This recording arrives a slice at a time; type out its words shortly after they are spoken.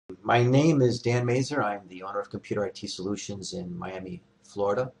My name is Dan Mazer. I'm the owner of Computer IT Solutions in Miami,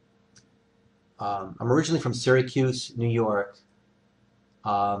 Florida. I'm originally from Syracuse, New York.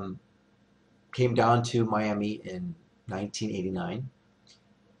 Um, Came down to Miami in 1989.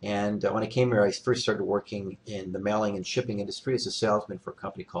 And when I came here, I first started working in the mailing and shipping industry as a salesman for a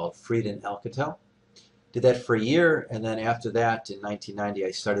company called Frieden Alcatel. Did that for a year, and then after that, in 1990,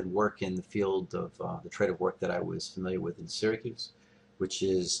 I started work in the field of the trade of work that I was familiar with in Syracuse, which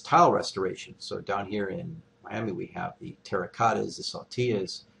is tile restoration. So down here in Miami, we have the terracottas, the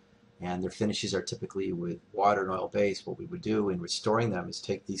saltillas, and their finishes are typically with water and oil base. What we would do in restoring them is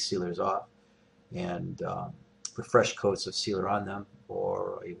take these sealers off and put fresh coats of sealer on them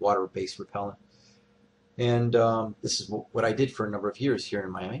or a water-based repellent. And this is what I did for a number of years here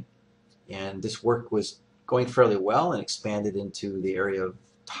in Miami. And this work was going fairly well and expanded into the area of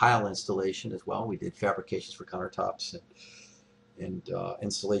tile installation as well. We did fabrications for countertops and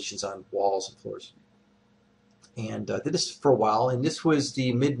installations on walls and floors. And did this for a while. And this was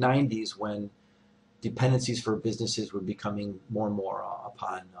the mid-90s when dependencies for businesses were becoming more and more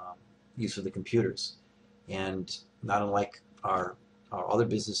upon use of the computers. And not unlike our other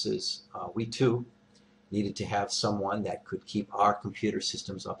businesses, we too needed to have someone that could keep our computer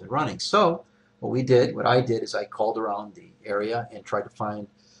systems up and running. So what I did is I called around the area and tried to find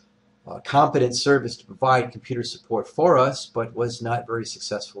a competent service to provide computer support for us, but was not very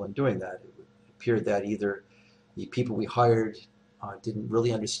successful in doing that. It appeared that either the people we hired didn't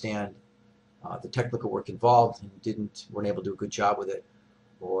really understand the technical work involved and weren't able to do a good job with it,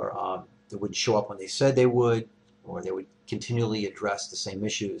 or they wouldn't show up when they said they would, or they would continually address the same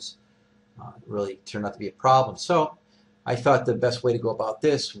issues. It really turned out to be a problem. So I thought the best way to go about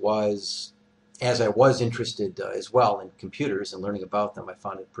this was, as I was interested as well in computers and learning about them, I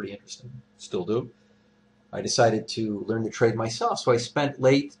found it pretty interesting. Still do. I decided to learn the trade myself. So I spent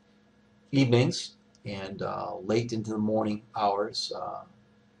late evenings and late into the morning hours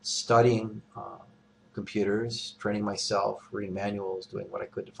studying computers, training myself, reading manuals, doing what I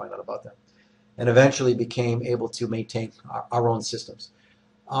could to find out about them, and eventually became able to maintain our own systems.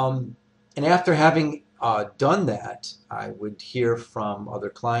 And after having done that, I would hear from other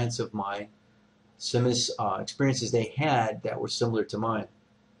clients of mine some experiences they had that were similar to mine,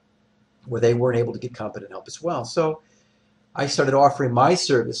 where they weren't able to get competent help as well. So I started offering my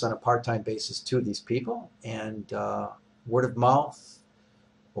service on a part-time basis to these people, and word of mouth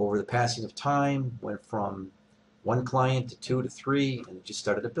over the passing of time went from one client to two to three, and it just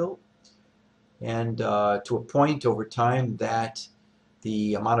started to build. And to a point over time that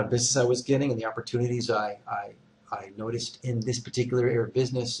the amount of business I was getting and the opportunities I noticed in this particular area of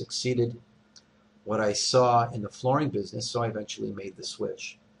business exceeded what I saw in the flooring business, so I eventually made the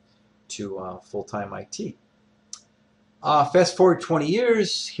switch to full-time IT. Fast forward 20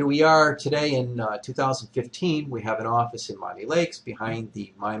 years, here we are today in 2015. We have an office in Miami Lakes behind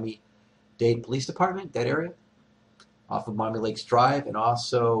the Miami-Dade Police Department, that area, off of Miami Lakes Drive, and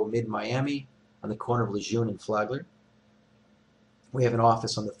also mid-Miami on the corner of Lejeune and Flagler. We have an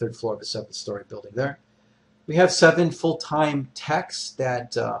office on the third floor of a 7-story building there. We have 7 full-time techs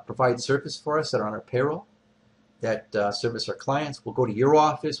that provide service for us that are on our payroll, that service our clients. We'll go to your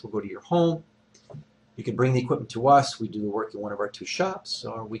office, we'll go to your home. You can bring the equipment to us. We do the work in one of our 2 shops,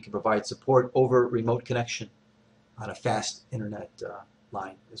 or we can provide support over remote connection on a fast internet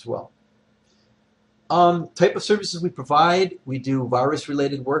line as well. Type of services we provide, we do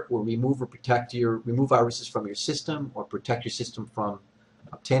virus-related work. We'll remove viruses from your system or protect your system from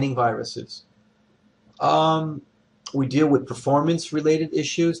obtaining viruses. We deal with performance-related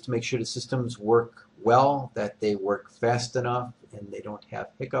issues to make sure the systems work well, that they work fast enough, and they don't have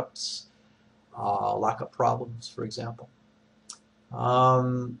hiccups, lockup problems, for example.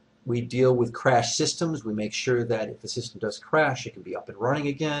 We deal with crash systems. We make sure that if a system does crash, it can be up and running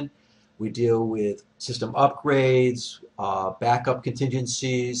again. We deal with system upgrades, backup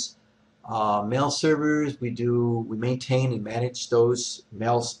contingencies, mail servers. We maintain and manage those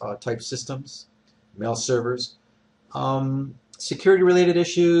mail type systems, mail servers. Security related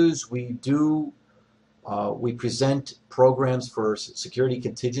issues, we present programs for security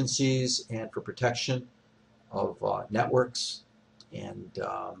contingencies and for protection of networks. And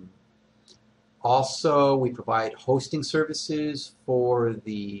also we provide hosting services for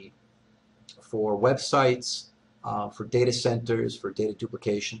websites, for data centers, for data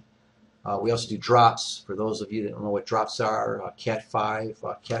duplication. We also do drops. For those of you that don't know what drops are, Cat 5,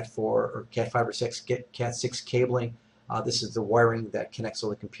 Cat 4, or Cat 5 or 6, Cat 6 cabling. This is the wiring that connects all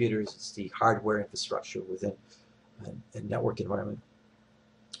the computers. It's the hardware infrastructure within a network environment.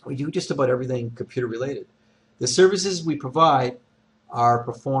 We do just about everything computer related. The services we provide are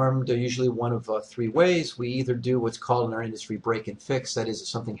performed usually one of three ways. We either do what's called in our industry break and fix. That is, if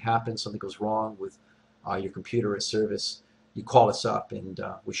something happens, something goes wrong with your computer or service, you call us up and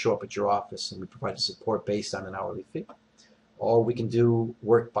we show up at your office and we provide support based on an hourly fee. Or we can do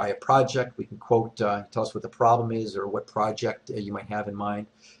work by a project. We can quote, tell us what the problem is or what project you might have in mind,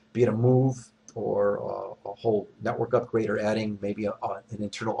 be it a move or a whole network upgrade or adding maybe an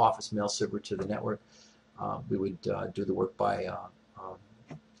internal office mail server to the network. We would do the work by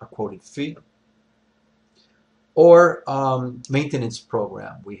a quoted fee. Or maintenance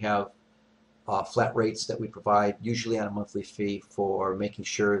program. We have flat rates that we provide, usually on a monthly fee, for making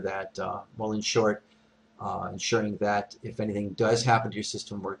sure that, well, in short, ensuring that if anything does happen to your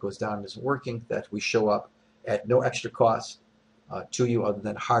system where it goes down and isn't working, that we show up at no extra cost to you other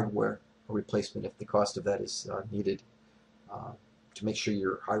than hardware replacement if the cost of that is needed to make sure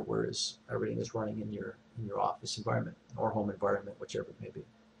your hardware is, everything is running in your office environment or home environment, whichever it may be.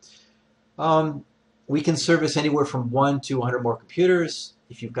 We can service anywhere from 1 to 100 more computers.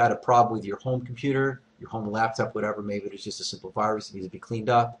 If you've got a problem with your home computer, your home laptop, whatever, maybe it's just a simple virus that needs to be cleaned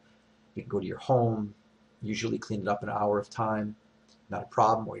up, you can go to your home, usually clean it up in an hour of time, not a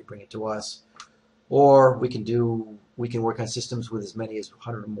problem, or you bring it to us. Or we can work on systems with as many as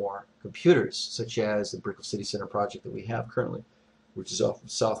 100 or more computers, such as the Brickell City Center project that we have currently, which is off of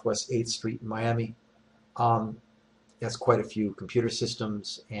Southwest 8th Street in Miami. That's quite a few computer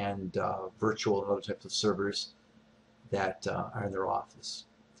systems and virtual and other types of servers that are in their office.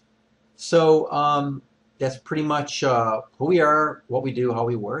 So that's pretty much who we are, what we do, how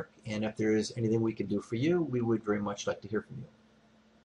we work, and if there is anything we can do for you, we would very much like to hear from you.